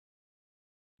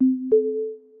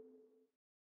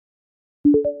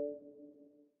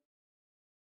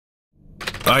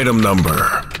Item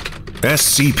Number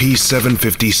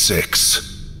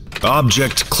SCP-756.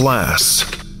 Object Class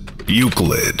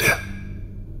Euclid.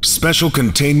 Special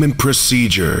Containment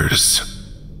Procedures.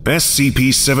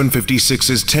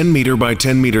 SCP-756's 10-meter by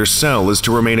 10-meter cell is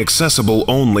to remain accessible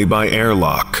only by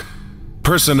airlock.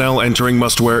 Personnel entering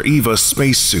must wear EVA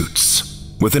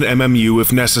spacesuits, with an MMU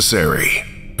if necessary,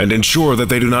 and ensure that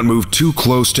they do not move too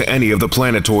close to any of the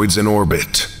planetoids in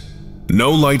orbit.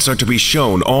 No lights are to be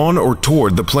shown on or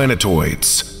toward the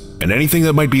planetoids, and anything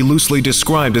that might be loosely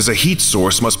described as a heat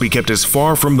source must be kept as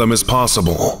far from them as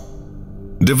possible.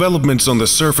 Developments on the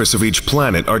surface of each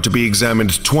planet are to be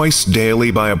examined twice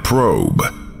daily by a probe,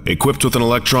 equipped with an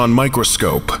electron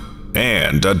microscope,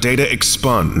 and a data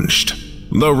expunged,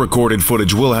 though recorded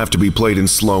footage will have to be played in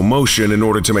slow motion in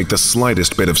order to make the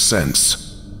slightest bit of sense.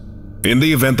 In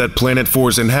the event that Planet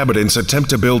 4's inhabitants attempt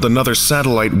to build another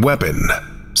satellite weapon,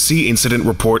 see Incident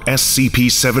Report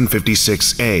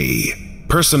SCP-756-A.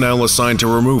 Personnel assigned to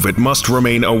remove it must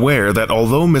remain aware that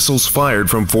although missiles fired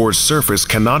from 4's surface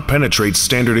cannot penetrate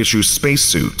standard-issue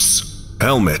spacesuits,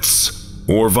 helmets,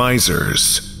 or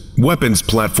visors, weapons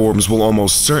platforms will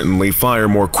almost certainly fire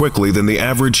more quickly than the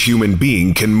average human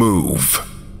being can move.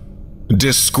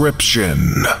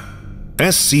 Description: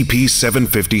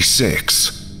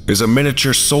 SCP-756 is a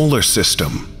miniature solar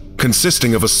system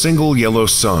consisting of a single yellow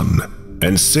sun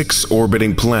and 6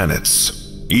 orbiting planets,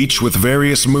 each with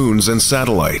various moons and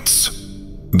satellites.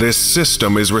 This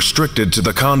system is restricted to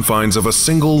the confines of a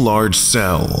single large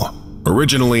cell,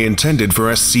 originally intended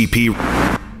for SCP.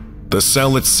 The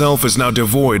cell itself is now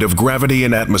devoid of gravity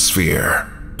and atmosphere,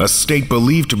 a state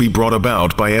believed to be brought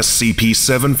about by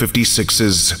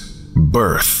SCP-756's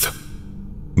birth.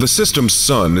 The system's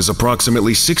sun is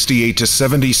approximately 68 to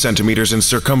 70 centimeters in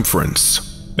circumference,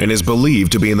 and is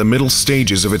believed to be in the middle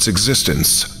stages of its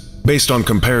existence, based on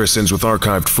comparisons with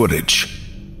archived footage.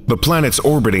 The planets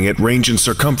orbiting it range in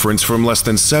circumference from less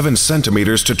than 7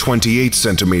 centimeters to 28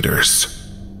 centimeters.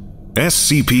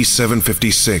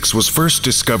 SCP-756 was first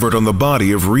discovered on the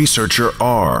body of researcher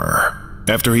R,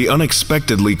 after he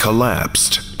unexpectedly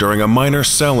collapsed during a minor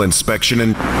cell inspection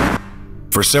and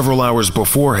for several hours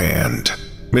beforehand,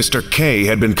 Mr. K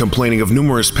had been complaining of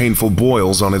numerous painful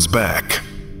boils on his back.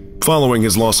 Following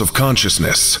his loss of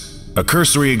consciousness, a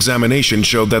cursory examination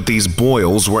showed that these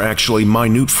boils were actually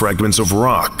minute fragments of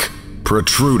rock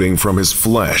protruding from his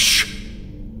flesh.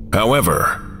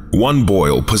 However, one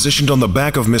boil positioned on the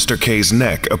back of Mr. K's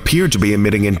neck appeared to be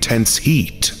emitting intense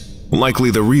heat, likely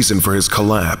the reason for his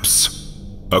collapse.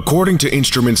 According to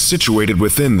instruments situated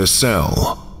within the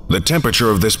cell, the temperature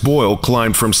of this boil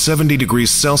climbed from 70 degrees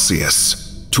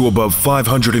Celsius to above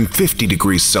 550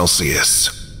 degrees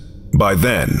Celsius. By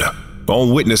then,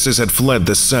 all witnesses had fled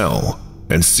the cell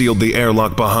and sealed the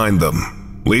airlock behind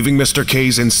them, leaving Mr.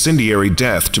 K's incendiary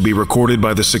death to be recorded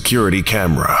by the security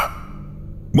camera.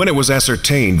 When it was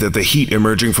ascertained that the heat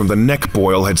emerging from the neck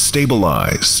boil had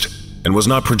stabilized and was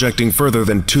not projecting further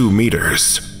than 2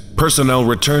 meters, personnel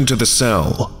returned to the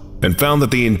cell and found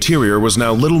that the interior was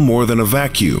now little more than a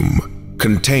vacuum,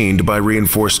 contained by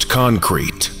reinforced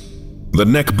concrete. The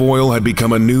neck boil had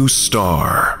become a new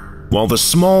star, while the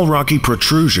small rocky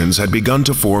protrusions had begun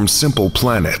to form simple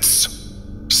planets.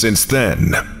 Since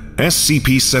then,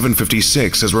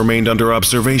 SCP-756 has remained under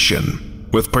observation,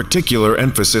 with particular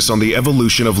emphasis on the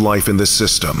evolution of life in this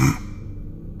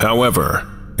system. However,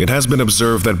 it has been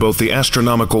observed that both the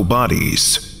astronomical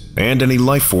bodies and any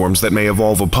life forms that may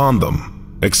evolve upon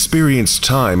them experience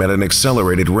time at an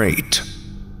accelerated rate.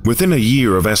 Within a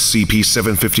year of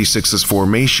SCP-756's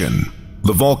formation,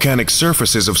 the volcanic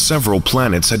surfaces of several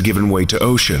planets had given way to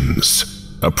oceans,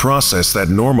 a process that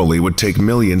normally would take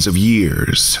millions of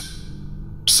years.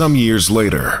 Some years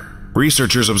later,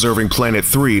 researchers observing Planet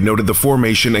 3 noted the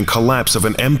formation and collapse of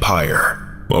an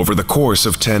empire over the course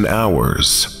of 10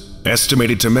 hours,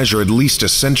 estimated to measure at least a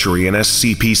century in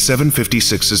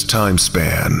SCP-756's time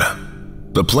span.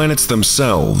 The planets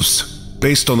themselves,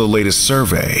 based on the latest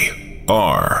survey,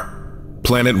 are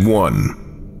Planet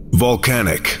 1,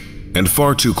 volcanic, and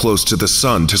far too close to the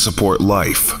Sun to support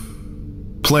life.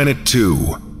 Planet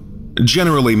 2,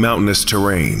 generally mountainous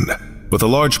terrain, with a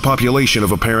large population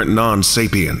of apparent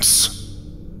non-sapients.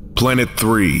 Planet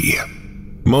 3,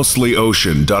 mostly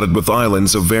ocean dotted with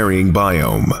islands of varying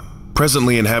biome,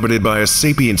 presently inhabited by a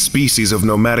sapient species of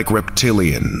nomadic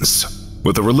reptilians,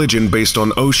 with a religion based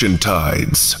on ocean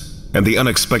tides and the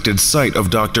unexpected sight of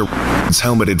Dr. R's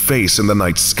helmeted face in the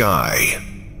night sky.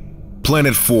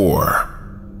 Planet 4,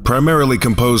 primarily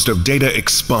composed of data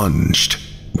expunged,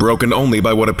 broken only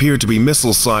by what appeared to be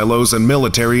missile silos and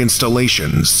military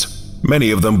installations,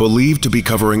 many of them believed to be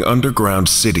covering underground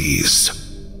cities.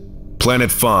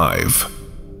 Planet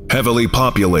 5. Heavily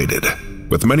populated,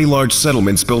 with many large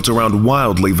settlements built around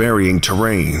wildly varying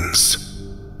terrains.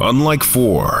 Unlike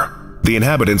 4, the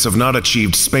inhabitants have not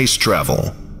achieved space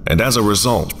travel, and as a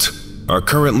result, are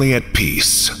currently at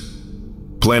peace.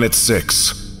 Planet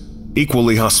 6.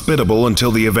 Equally hospitable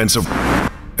until the events of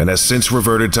and has since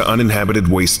reverted to uninhabited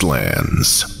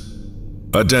wastelands.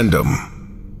 Addendum.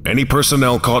 Any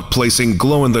personnel caught placing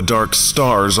glow-in-the-dark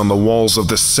stars on the walls of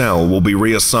the cell will be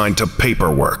reassigned to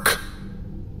paperwork.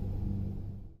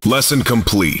 Lesson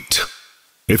complete.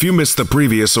 If you missed the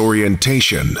previous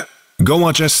orientation, go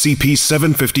watch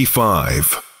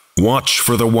SCP-755, Watch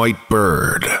for the White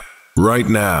Bird, right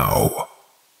now.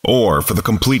 Or for the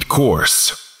complete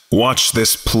course, watch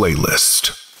this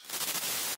playlist.